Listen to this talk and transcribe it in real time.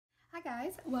Hi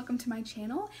guys, welcome to my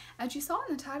channel. As you saw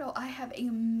in the title, I have a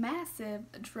massive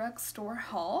drugstore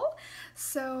haul.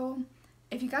 So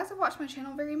if you guys have watched my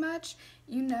channel very much,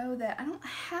 you know that I don't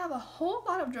have a whole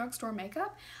lot of drugstore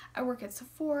makeup. I work at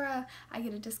Sephora, I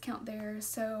get a discount there,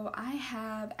 so I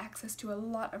have access to a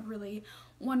lot of really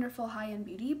wonderful high-end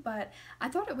beauty, but I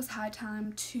thought it was high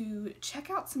time to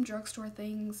check out some drugstore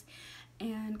things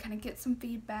and kind of get some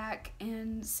feedback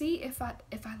and see if I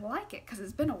like it, because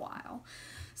it's been a while.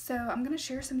 So I'm going to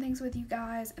share some things with you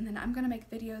guys, and then I'm going to make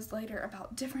videos later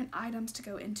about different items to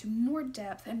go into more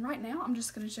depth, and right now I'm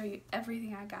just going to show you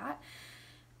everything I got,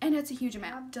 and it's a huge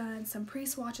amount. I've done some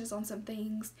pre-swatches on some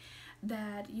things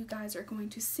that you guys are going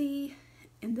to see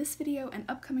in this video and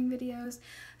upcoming videos,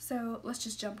 so let's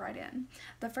just jump right in.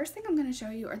 The first thing I'm going to show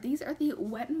you are these are the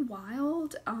Wet n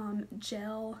Wild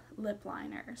gel lip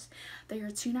liners. They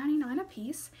are $2.99 a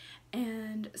piece,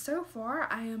 and so far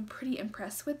I am pretty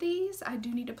impressed with these. I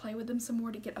do need to play with them some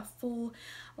more to get a full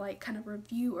kind of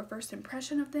review or first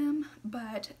impression of them,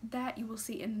 but that you will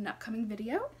see in an upcoming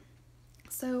video.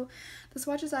 So the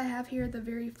swatches I have here, the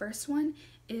very first one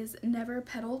is Never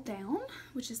Petal Down,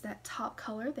 which is that top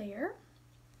color there.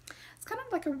 It's kind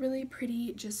of like a really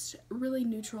pretty, just really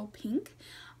neutral pink.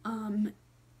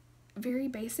 Very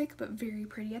basic, but very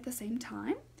pretty at the same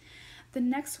time. The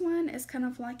next one is kind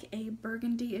of like a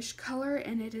burgundy-ish color,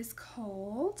 and it is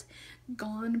called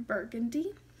Gone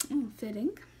Burgundy.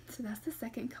 Fitting. So that's the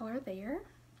second color there.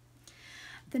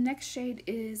 The next shade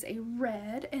is a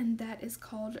red, and that is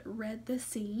called Red the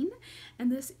Scene.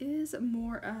 And this is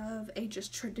more of a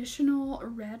just traditional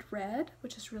red,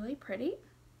 which is really pretty.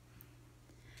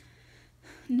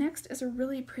 Next is a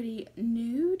really pretty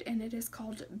nude, and it is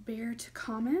called Bear to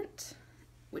Comment,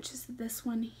 which is this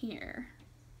one here.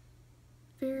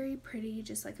 Very pretty,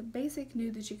 just like a basic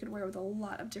nude that you could wear with a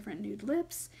lot of different nude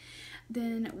lips.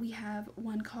 Then we have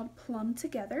one called Plum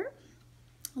Together,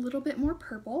 a little bit more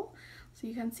purple, so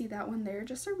you can see that one there.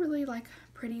 Just a really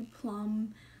pretty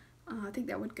plum. I think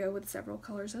that would go with several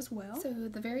colors as well. So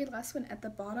the very last one at the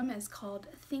bottom is called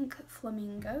Think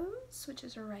Flamingos, which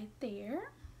is right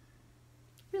there.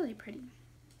 Really pretty.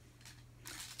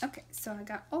 Okay, so I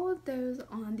got all of those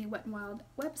on the Wet n Wild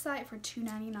website for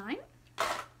 $2.99.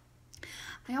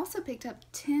 I also picked up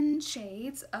 10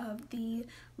 shades of the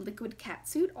liquid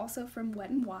catsuit, also from Wet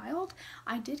n Wild.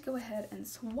 I did go ahead and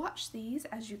swatch these,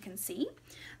 as you can see.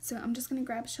 So I'm just going to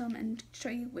grab some and show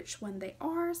you which one they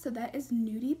are. So that is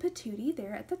Nudie Patootie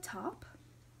there at the top.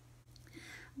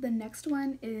 The next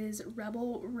one is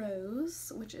Rebel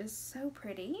Rose, which is so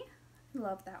pretty.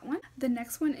 Love that one. The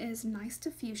next one is Nice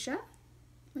to Fuchsia,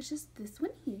 which is this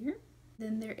one here.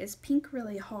 Then there is Pink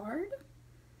Really Hard.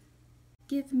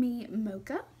 Give Me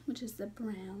Mocha, which is the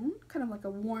brown, kind of like a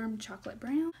warm chocolate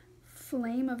brown.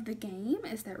 Flame of the Game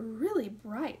is that really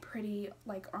bright, pretty,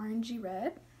 like orangey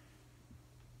red.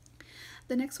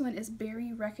 The next one is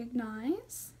Berry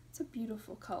Recognize. It's a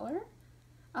beautiful color.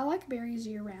 I like berries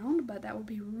year round, but that would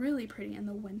be really pretty in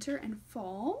the winter and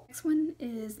fall. Next one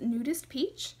is Nudist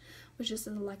Peach, which is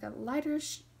like a lighter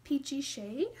peachy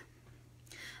shade.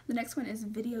 The next one is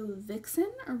Video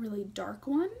Vixen, a really dark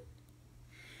one.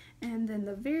 And then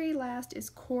the very last is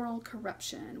Coral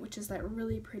Corruption, which is that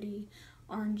really pretty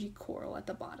orangey coral at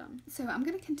the bottom. So I'm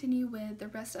going to continue with the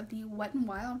rest of the Wet n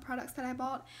Wild products that I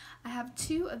bought. I have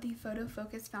two of the Photo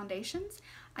Focus foundations.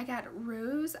 I got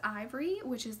Rose Ivory,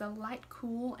 which is the light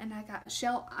cool, and I got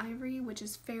Shell Ivory, which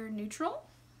is fair neutral.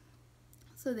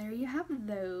 So there you have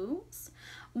those.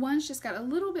 One's just got a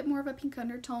little bit more of a pink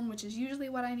undertone, which is usually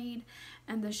what I need,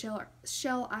 and the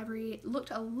Shell Ivory looked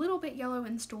a little bit yellow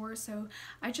in store, so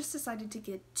I just decided to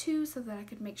get two so that I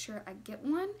could make sure I get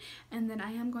one, and then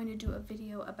I am going to do a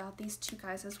video about these two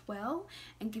guys as well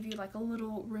and give you like a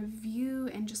little review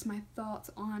and just my thoughts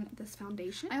on this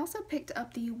foundation. I also picked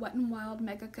up the Wet n Wild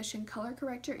Mega Cushion Color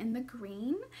Corrector in the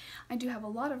green. I do have a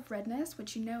lot of redness,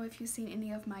 which you know if you've seen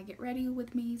any of my Get Ready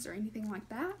With Me's or anything like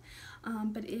that,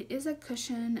 but it is a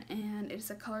cushion and it's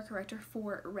a color corrector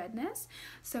for redness.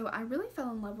 So I really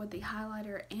fell in love with the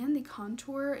highlighter and the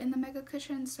contour in the Mega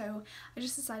Cushion, so I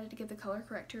just decided to give the color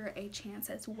corrector a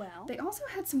chance as well. They also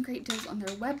had some great deals on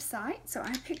their website, so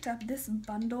I picked up this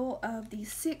bundle of the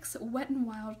 6 Wet n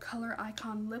Wild Color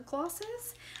Icon lip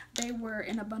glosses. They were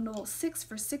in a bundle 6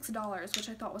 for $6, which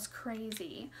I thought was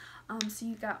crazy. So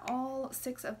you got all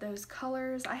 6 of those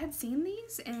colors. I had seen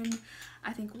these in,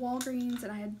 I think, Walgreens,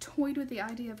 and I had toyed with the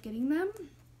idea of getting them.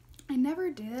 I never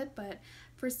did, but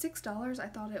for $6 I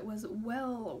thought it was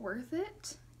well worth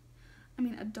it. I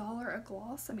mean, $1 a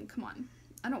gloss, I mean, come on.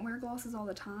 I don't wear glosses all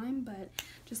the time, but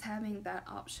just having that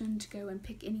option to go and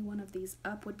pick any one of these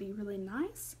up would be really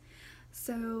nice.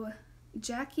 So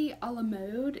Jackie a la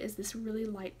Mode is this really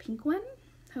light pink one.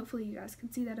 Hopefully you guys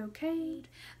can see that okay.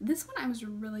 This one I was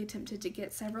really tempted to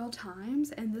get several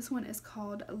times, and this one is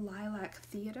called Lilac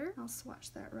Theater. I'll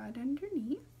swatch that right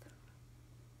underneath.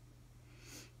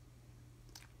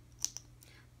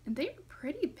 And they're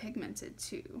pretty pigmented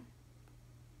too.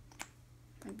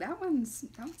 Like that one's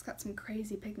got some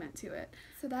crazy pigment to it.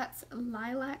 So that's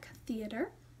Lilac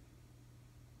Theater.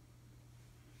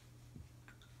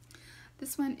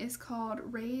 This one is called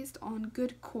Raised on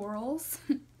Good Corals.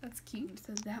 That's cute.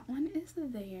 So that one is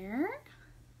there.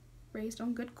 Raised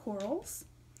on Good Corals.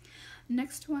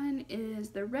 Next one is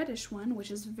the reddish one,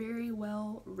 which is very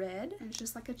well red. And it's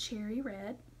just like a cherry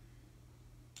red.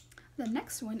 The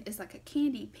next one is like a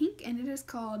candy pink, and it is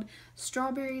called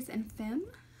Strawberries and Femme.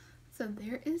 So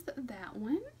there is that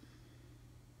one.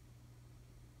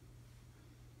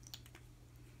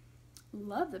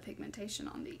 Love the pigmentation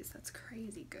on these. That's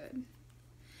crazy good.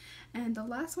 And the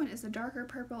last one is a darker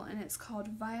purple, and it's called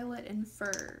Violet and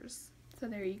Furs. So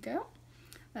there you go.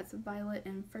 That's Violet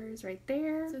and Furs right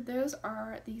there. So those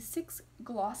are the 6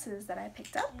 glosses that I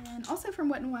picked up. And also from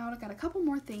Wet n Wild, I got a couple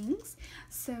more things.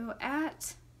 So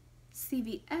at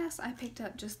CVS, I picked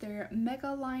up just their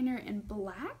Mega Liner in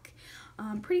black.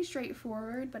 Pretty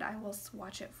straightforward, but I will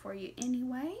swatch it for you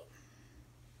anyway.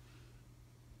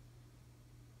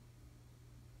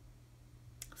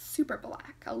 Super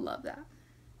black. I love that.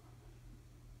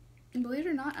 And believe it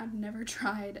or not, I've never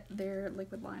tried their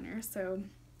liquid liner, so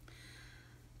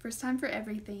first time for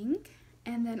everything.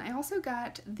 And then I also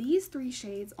got these 3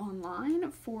 shades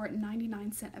online for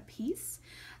 99 cents a piece.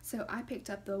 So I picked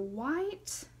up the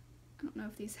white. I don't know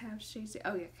if these have shades.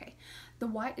 Oh yeah, okay. The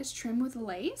white is Trim with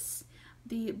Lace.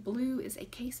 The blue is A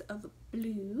Case of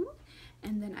Blue.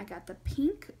 And then I got the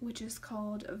pink, which is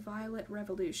called Violet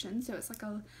Revolution. So it's like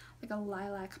a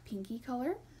lilac pinky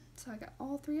color. So I got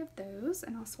all 3 of those,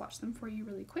 and I'll swatch them for you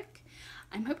really quick.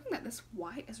 I'm hoping that this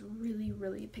white is really,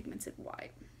 really pigmented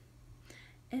white.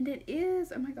 And it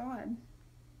is. Oh my god.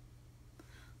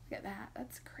 Look at that.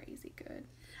 That's crazy good.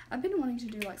 I've been wanting to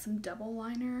do like some double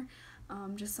liner,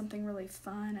 just something really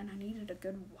fun, and I needed a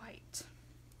good white.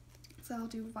 So I'll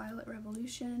do Violet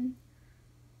Revolution.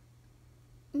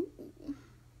 Ooh.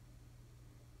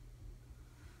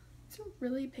 It's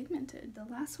really pigmented. The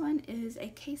last one is A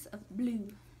Case of Blue.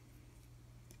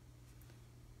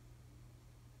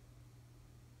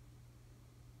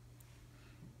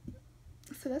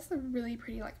 So that's a really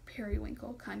pretty like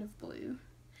periwinkle kind of blue.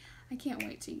 I can't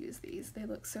wait to use these. They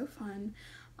look so fun.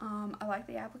 I like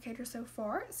the applicator so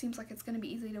far. It seems like it's going to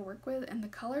be easy to work with, and the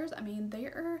colors, I mean, they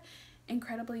are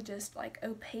incredibly just like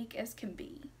opaque as can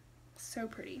be. So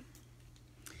pretty.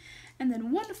 And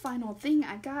then one final thing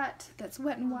I got that's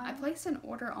Wet n Wild. I placed an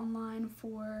order online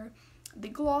for the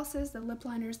glosses, the lip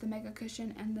liners, the mega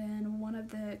cushion, and then one of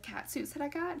the cat suits that I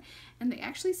got, and they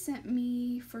actually sent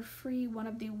me for free one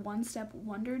of the One Step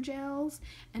Wonder Gels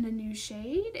in a new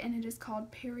shade, and it is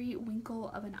called Periwinkle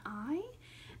of an Eye,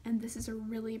 and this is a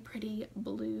really pretty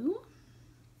blue.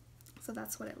 So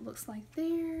that's what it looks like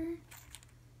there.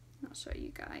 I'll show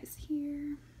you guys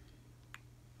here.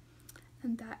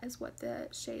 And that is what the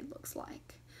shade looks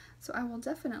like. So I will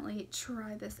definitely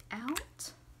try this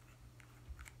out.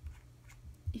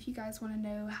 If you guys want to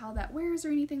know how that wears or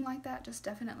anything like that, just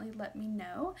definitely let me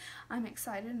know. I'm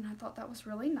excited, and I thought that was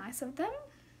really nice of them.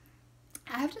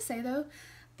 I have to say though,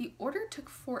 the order took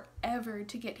forever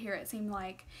to get here, it seemed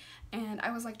like. And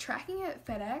I was like tracking it at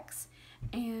FedEx,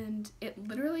 and it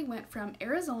literally went from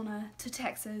Arizona to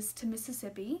Texas to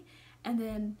Mississippi, and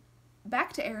then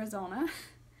back to Arizona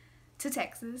to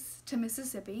Texas to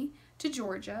Mississippi to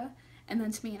Georgia, and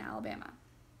then to me in Alabama.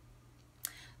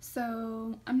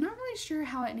 So I'm not really sure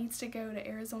how it needs to go to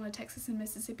Arizona, Texas, and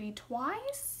Mississippi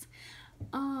twice.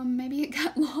 Maybe it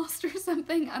got lost or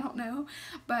something, I don't know,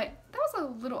 but that was a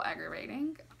little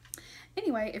aggravating.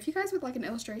 Anyway, if you guys would like an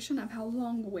illustration of how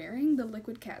long wearing the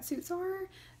liquid cat suits are,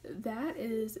 that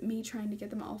is me trying to get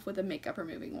them off with a makeup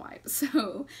removing wipe.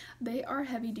 So they are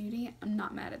heavy duty. I'm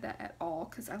not mad at that at all,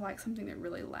 because I like something that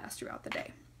really lasts throughout the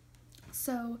day.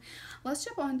 So let's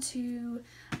jump on to,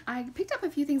 I picked up a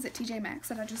few things at TJ Maxx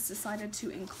that I just decided to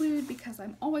include because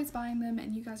I'm always buying them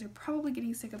and you guys are probably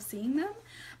getting sick of seeing them.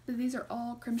 But these are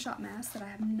all Creme Shop masks that I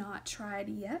have not tried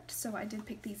yet, so I did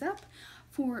pick these up.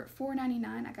 For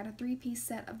 $4.99, I got a 3-piece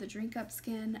set of the Drink Up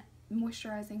Skin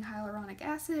Moisturizing Hyaluronic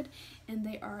Acid, and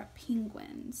they are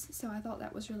penguins. So I thought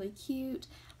that was really cute.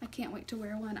 I can't wait to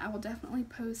wear one. I will definitely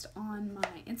post on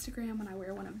my Instagram when I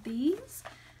wear one of these.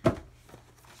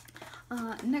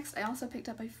 Next, I also picked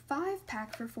up a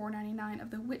 5-pack for $4.99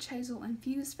 of the Witch Hazel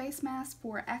Infused Face Mask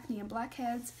for acne and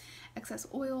blackheads, excess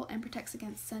oil, and protects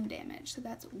against sun damage. So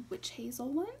that's Witch Hazel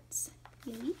ones.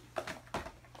 Yay.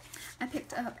 I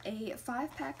picked up a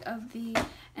 5-pack of the,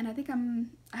 and I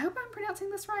hope I'm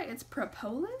pronouncing this right, it's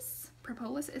Propolis.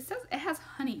 Propolis. It says it has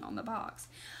honey on the box.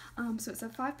 So it's a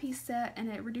 5-piece set, and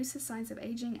it reduces signs of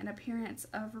aging and appearance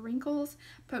of wrinkles,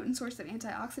 potent source of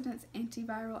antioxidants,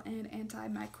 antiviral, and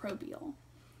antimicrobial.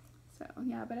 So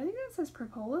yeah, but I think that says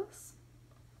Propolis.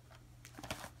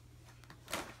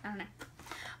 I don't know.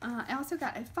 I also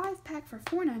got a 5-pack for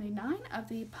 $4.99 of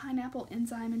the Pineapple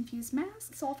Enzyme Infused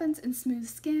Mask. Softens and smoothens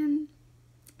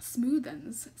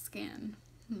skin.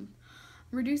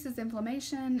 Reduces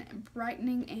inflammation,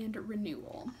 brightening, and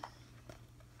renewal.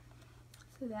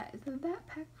 So that is that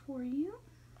pack for you.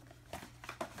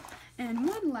 And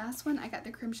one last one, I got the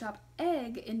Creme Shop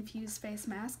Egg Infused Face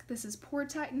Mask. This is pore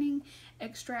tightening,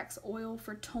 extracts oil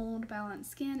for toned, balanced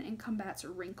skin, and combats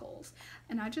wrinkles.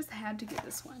 And I just had to get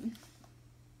this one.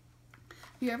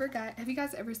 Have you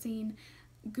guys ever seen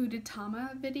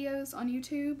Gudetama videos on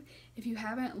YouTube? If you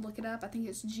haven't, look it up. I think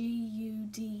it's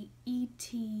Gudetama,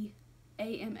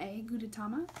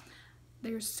 Gudetama.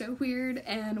 They're so weird,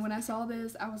 and when I saw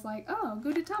this, I was like, oh,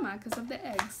 Gudetama, because of the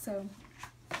eggs, so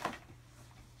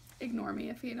ignore me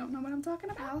if you don't know what I'm talking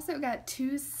about. I also got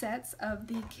 2 sets of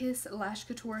the Kiss Lash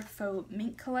Couture Faux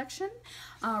Mink collection.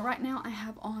 Right now I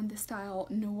have on the style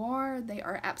Noir. They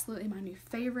are absolutely my new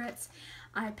favorites.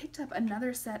 I picked up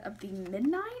another set of the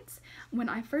Midnights. When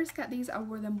I first got these, I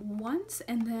wore them once,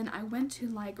 and then I went to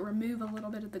like remove a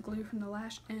little bit of the glue from the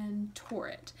lash and tore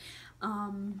it.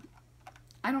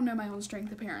 I don't know my own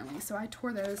strength apparently, so I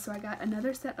tore those. So I got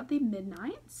another set of the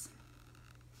Midnights.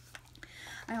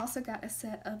 I also got a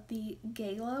set of the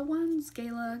Gala ones,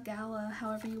 Gala,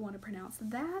 however you want to pronounce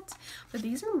that. But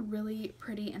these are really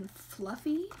pretty and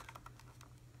fluffy.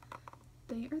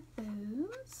 They are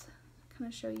those. Kind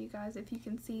of show you guys if you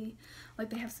can see,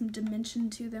 like they have some dimension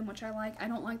to them, which I like. I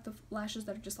don't like the lashes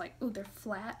that are just like, oh, they're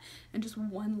flat and just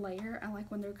one layer. I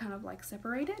like when they're kind of like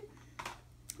separated.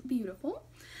 Beautiful.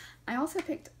 I also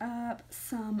picked up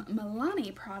some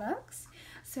Milani products.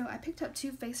 So I picked up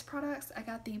 2 face products. I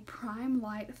got the Prime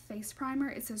Light Face Primer.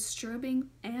 It says strobing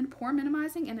and pore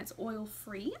minimizing, and it's oil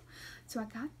free. So I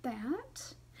got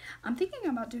that. I'm thinking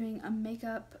about doing a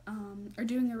makeup or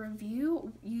doing a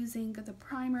review using the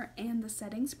primer and the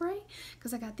setting spray,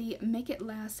 because I got the Make It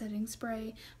Last setting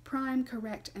spray, prime,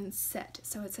 correct, and set.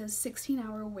 So it says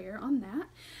 16-hour wear on that,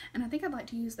 and I think I'd like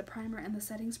to use the primer and the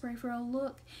setting spray for a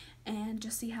look and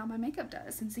just see how my makeup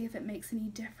does and see if it makes any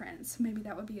difference. Maybe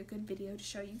that would be a good video to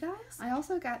show you guys. I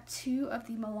also got 2 of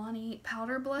the Milani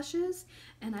powder blushes,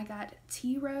 and I got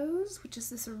Tea Rose, which is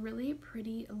this really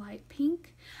pretty light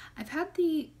pink. I've had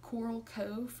the Coral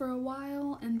Cove for a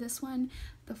while, and this one,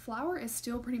 the flower is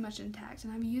still pretty much intact,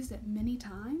 and I've used it many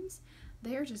times.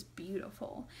 They are just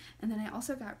beautiful. And then I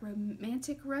also got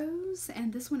Romantic Rose,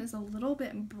 and this one is a little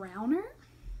bit browner.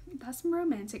 That's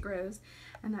Romantic Rose,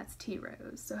 and that's Tea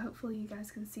Rose. So hopefully you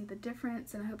guys can see the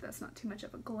difference, and I hope that's not too much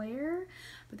of a glare,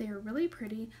 but they are really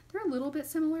pretty. They're a little bit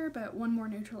similar, but one more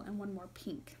neutral and one more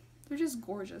pink. They're just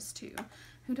gorgeous too.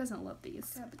 Who doesn't love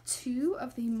these? I have 2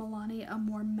 of the Milani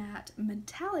More Matte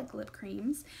Metallic Lip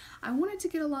Creams. I wanted to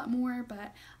get a lot more,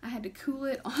 but I had to cool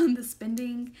it on the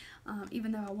spending.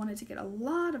 Even though I wanted to get a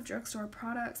lot of drugstore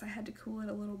products, I had to cool it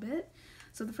a little bit.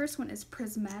 So the first one is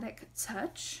Prismatic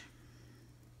Touch.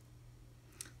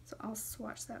 So I'll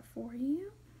swatch that for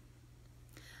you.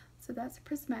 So that's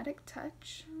Prismatic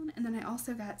Touch. And then I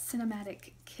also got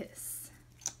Cinematic Kiss,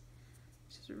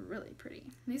 which is really pretty.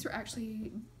 These were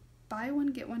actually buy one,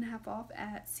 get one half off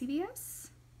at CVS.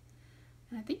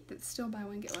 And I think that's still buy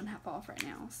one, get one half off right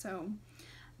now. So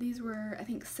these were, I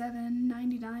think,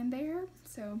 $7.99 there.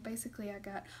 So basically I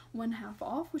got one half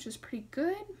off, which is pretty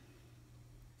good.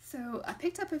 So I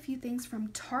picked up a few things from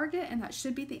Target, and that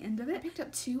should be the end of it. I picked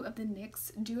up 2 of the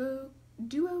NYX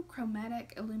Duo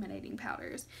Chromatic Illuminating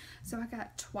Powders. So I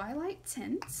got Twilight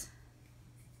Tint.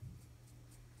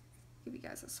 Give you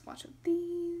guys a swatch of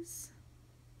these.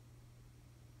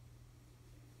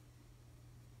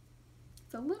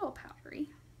 It's a little powdery.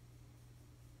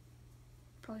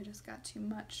 Probably just got too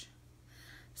much.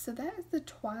 So that is the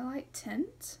Twilight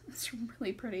Tint. It's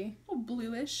really pretty. A little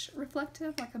bluish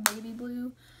reflective, like a baby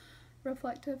blue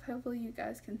reflective. Hopefully you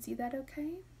guys can see that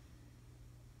okay.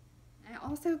 I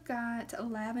also got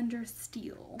Lavender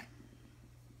Steel.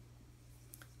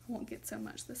 I won't get so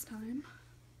much this time.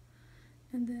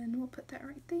 And then we'll put that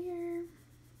right there.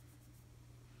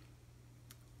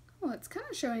 Oh, it's kind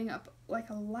of showing up like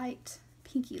a light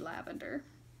pinky lavender.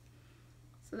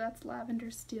 So that's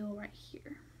Lavender Steel right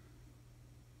here.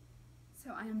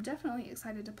 So I am definitely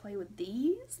excited to play with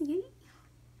these. Yay!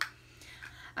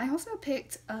 I also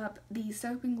picked up the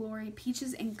Soap & Glory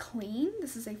Peaches and Clean.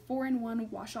 This is a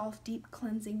 4-in-1 wash-off deep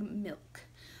cleansing milk.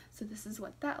 So this is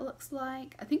what that looks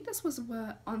like. I think this was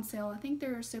on sale. I think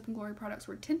their Soap & Glory products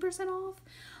were 10% off,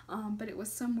 but it was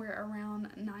somewhere around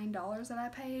 $9 that I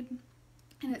paid.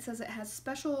 And it says it has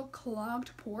special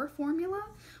clogged pore formula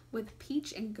with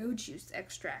peach and go juice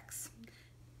extracts.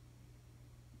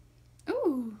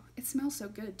 Ooh, it smells so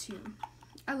good too.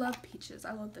 I love peaches.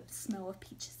 I love the smell of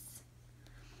peaches.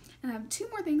 And I have 2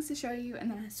 more things to show you, and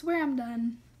then I swear I'm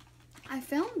done. I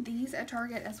found these at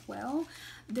Target as well.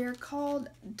 They're called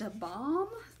Da Bomb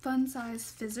Fun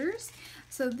Size Fizzers.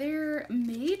 So they're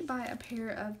made by a pair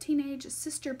of teenage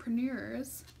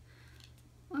sisterpreneurs.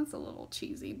 Well, that's a little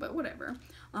cheesy, but whatever.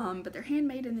 But they're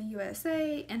handmade in the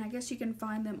USA, and I guess you can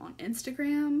find them on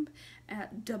Instagram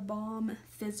at Da Bomb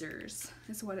Fizzers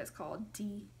is what it's called.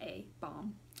 D-A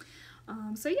Bomb.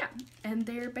 So yeah, and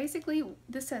they're basically,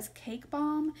 this says Cake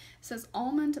Bomb, it says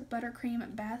Almond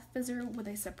Buttercream Bath Fizzer with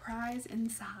a surprise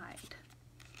inside.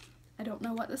 I don't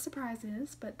know what the surprise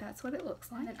is, but that's what it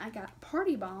looks like. And then I got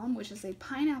Party Bomb, which is a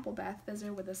pineapple bath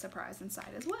fizzer with a surprise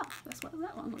inside as well. That's what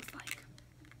that one looks like.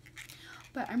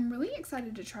 But I'm really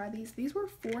excited to try these. These were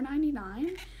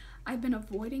 $4.99. I've been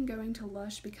avoiding going to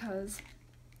Lush because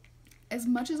as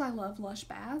much as I love Lush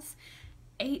baths,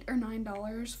 $8 or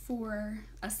 $9 for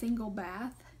a single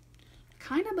bath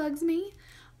kind of bugs me.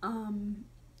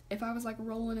 If I was like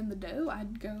rolling in the dough,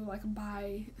 I'd go like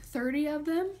buy 30 of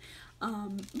them.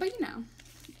 But you know,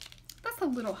 that's a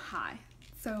little high.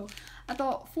 So I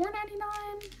thought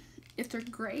 $4.99, if they're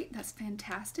great, that's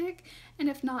fantastic. And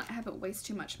if not, I haven't wasted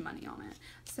too much money on it.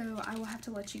 So I will have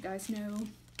to let you guys know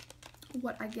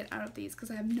what I get out of these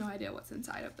because I have no idea what's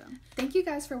inside of them. Thank you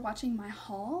guys for watching my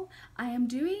haul. I am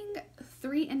doing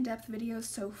 3 in-depth videos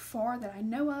so far that I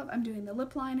know of. I'm doing the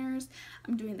lip liners,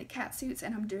 I'm doing the cat suits,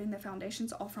 and I'm doing the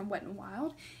foundations all from Wet n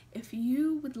Wild. If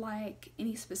you would like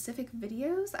any specific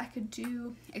videos, I could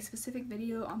do a specific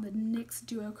video on the NYX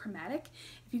Duo Chromatic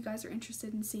if you guys are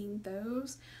interested in seeing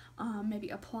those. Maybe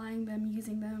applying them,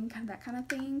 using them, that kind of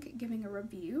thing, giving a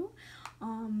review.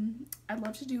 I'd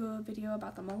love to do a video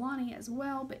about the Milani as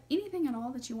well, but anything at all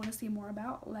that you want to see more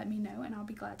about, let me know and I'll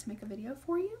be glad to make a video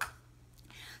for you.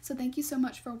 So thank you so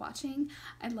much for watching.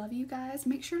 I love you guys.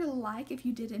 Make sure to like if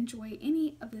you did enjoy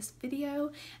any of this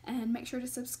video, and make sure to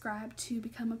subscribe to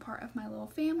become a part of my little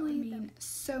family. It would mean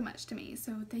so much to me.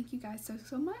 So thank you guys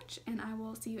so much, and I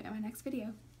will see you in my next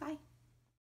video. Bye.